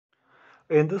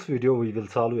In this video, we will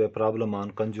solve a problem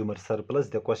on consumer surplus.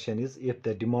 The question is, if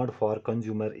the demand for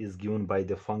consumer is given by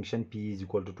the function P is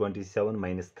equal to 27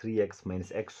 minus 3x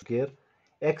minus x square,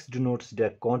 x denotes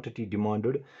the quantity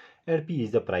demanded and P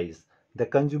is the price. The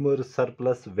consumer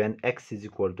surplus when x is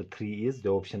equal to 3 is, the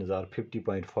options are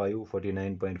 50.5,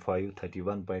 49.5,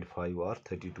 31.5 or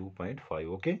 32.5.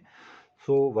 Okay.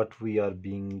 So what we are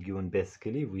being given,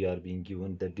 basically we are being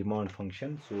given the demand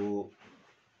function. So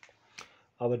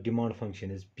our demand function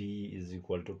is P is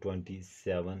equal to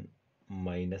 27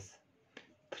 minus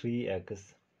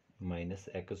 3x minus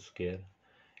x square,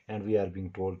 and we are being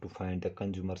told to find the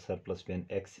consumer surplus when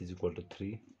x is equal to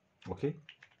 3. Okay,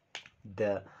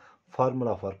 the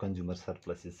formula for consumer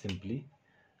surplus is simply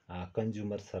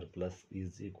consumer surplus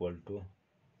is equal to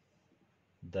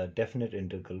the definite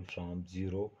integral from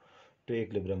 0 to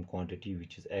equilibrium quantity,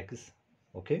 which is x.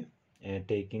 Okay, and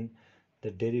taking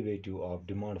the derivative of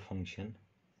demand function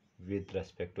with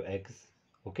respect to x,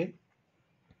 okay,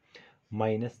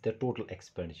 minus the total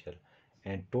expenditure,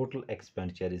 and total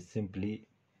expenditure is simply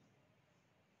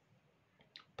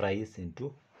price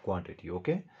into quantity.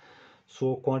 Okay,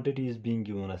 so quantity is being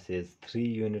given us as 3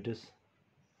 units,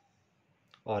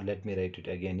 or let me write it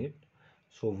again.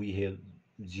 So we have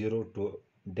 0 to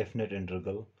definite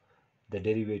integral the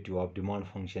derivative of demand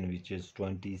function, which is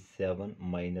 27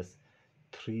 minus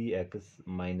 3x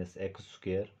minus x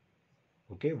square.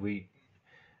 Okay, we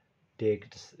take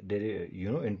its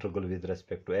integral with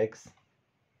respect to x,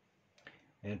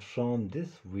 and from this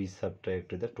we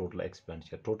subtract the total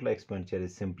expenditure. Total expenditure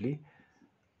is simply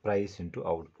price into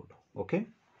output. Okay,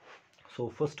 so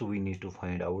first we need to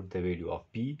find out the value of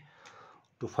P.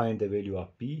 To find the value of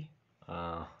P,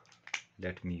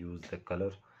 let me use the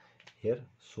color here.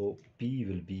 So P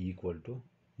will be equal to,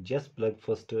 just plug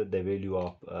first the value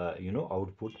of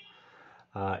output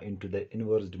into the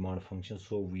inverse demand function.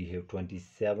 So we have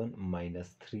 27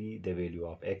 minus 3, the value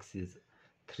of x is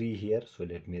 3 here, so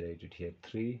let me write it here,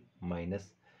 3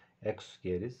 minus x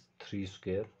square is 3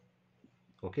 square.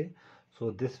 Okay,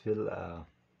 so this will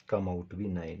come out to be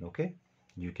 9. Okay,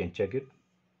 you can check it.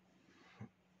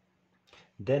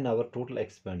 Then our total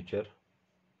expenditure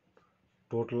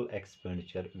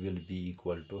will be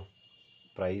equal to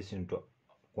price into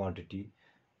quantity.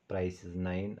 Price is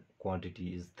 9,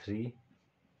 quantity is 3.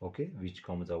 Okay, which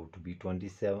comes out to be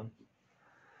 27.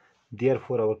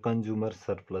 Therefore our consumer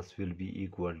surplus will be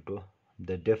equal to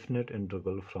the definite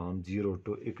integral from 0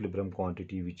 to equilibrium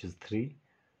quantity, which is 3.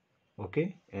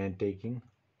 Okay, and taking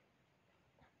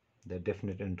the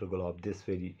definite integral of this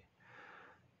very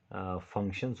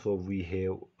function, so we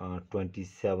have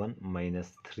 27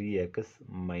 minus 3x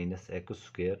minus x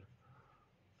square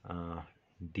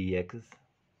dx,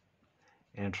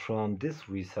 and from this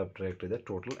we subtract the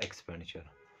total expenditure.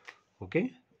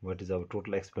 Okay, what is our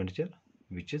total expenditure,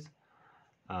 which is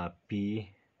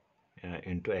P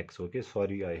into x. Okay,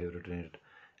 sorry, I have written it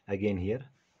again here.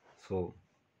 So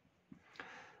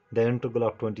the integral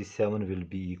of 27 will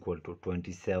be equal to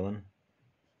 27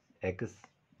 x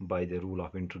by the rule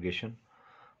of integration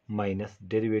minus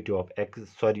derivative of x,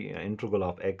 integral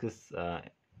of x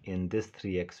in this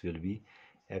 3x will be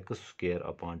x square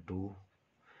upon 2,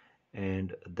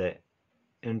 and the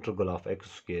integral of x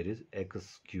square is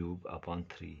x cube upon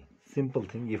 3. Simple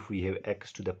thing, if we have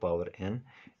x to the power n,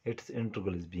 its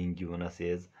integral is being given us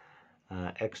as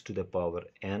x to the power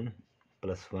n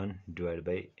plus 1 divided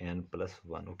by n plus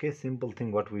 1. Okay, simple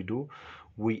thing, what we do,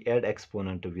 we add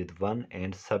exponent with 1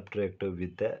 and subtract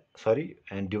with the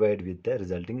and divide with the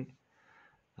resulting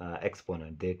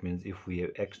exponent. That means if we have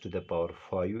x to the power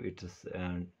 5, its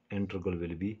integral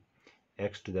will be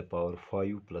x to the power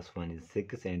 5 plus 1 is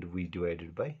 6, and we divide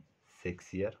it by 6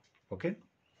 here. Okay,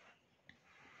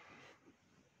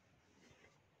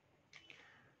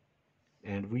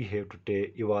 and we have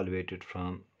to evaluate it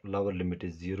from lower limit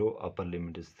is 0, upper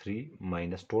limit is 3,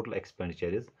 minus total expenditure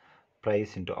is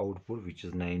price into output, which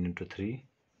is 9 into 3,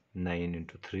 9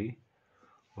 into 3.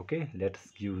 Okay, let's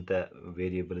give the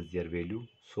variables their value.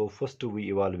 So first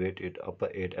we evaluate it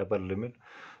at upper limit.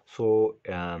 So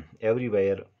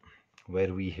everywhere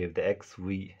where we have the x,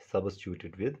 we substitute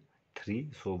it with 3.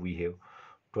 So we have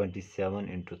 27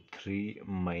 into 3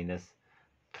 minus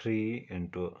 3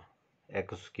 into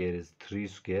x square is 3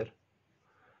 square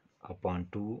upon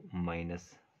 2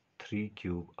 minus 3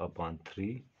 cube upon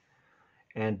 3,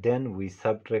 and then we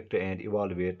subtract and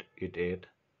evaluate it at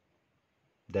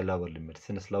the lower limit.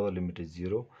 Since lower limit is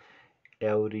 0,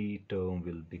 every term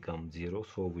will become 0,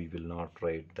 so we will not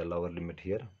write the lower limit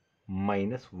here.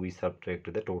 Minus we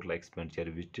subtract the total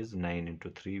expenditure, which is 9 into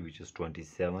 3, which is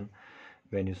 27.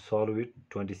 When you solve it,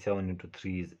 27 into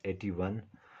 3 is 81,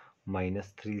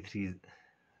 minus 3 3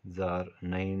 are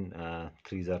 9,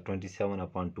 3s are 27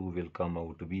 upon 2 will come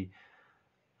out to be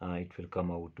it will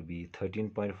come out to be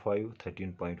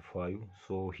 13.5.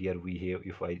 So here we have,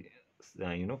 if I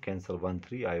cancel 1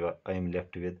 3, I am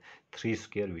left with 3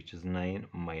 square, which is 9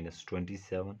 minus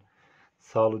 27.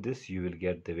 Solve this, you will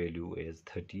get the value as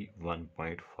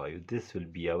 31.5. This will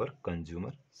be our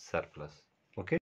consumer surplus. Okay.